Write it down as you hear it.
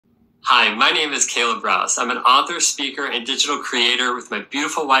Hi, my name is Caleb Rouse. I'm an author, speaker, and digital creator with my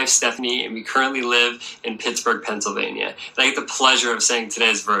beautiful wife, Stephanie, and we currently live in Pittsburgh, Pennsylvania. And I get the pleasure of saying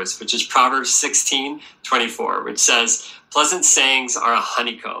today's verse, which is Proverbs 16:24, which says, "Pleasant sayings are a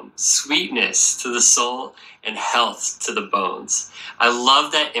honeycomb, sweetness to the soul and health to the bones." I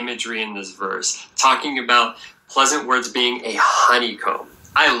love that imagery in this verse, talking about pleasant words being a honeycomb.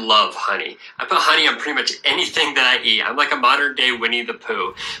 I love honey. I put honey on pretty much anything that I eat. I'm like a modern day Winnie the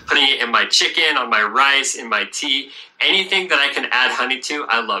Pooh, putting it in my chicken, on my rice, in my tea. Anything that I can add honey to,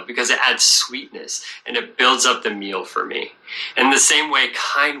 I love because it adds sweetness and it builds up the meal for me. In the same way,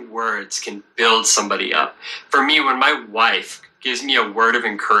 kind words can build somebody up. For me, when my wife gives me a word of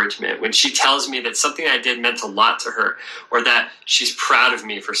encouragement, when she tells me that something I did meant a lot to her, or that she's proud of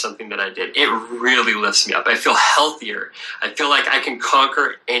me for something that I did, it really lifts me up. I feel healthier. I feel like I can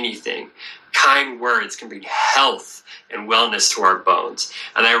conquer anything. Kind words can bring health and wellness to our bones.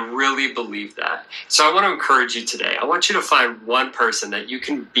 And I really believe that. So I want to encourage you today. I want you to find one person that you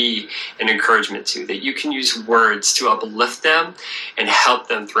can be an encouragement to, that you can use words to uplift them and help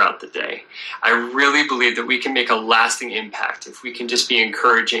them throughout the day. I really believe that we can make a lasting impact if we can just be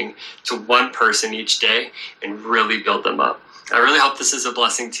encouraging to one person each day and really build them up. I really hope this is a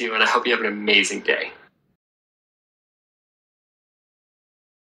blessing to you, and I hope you have an amazing day.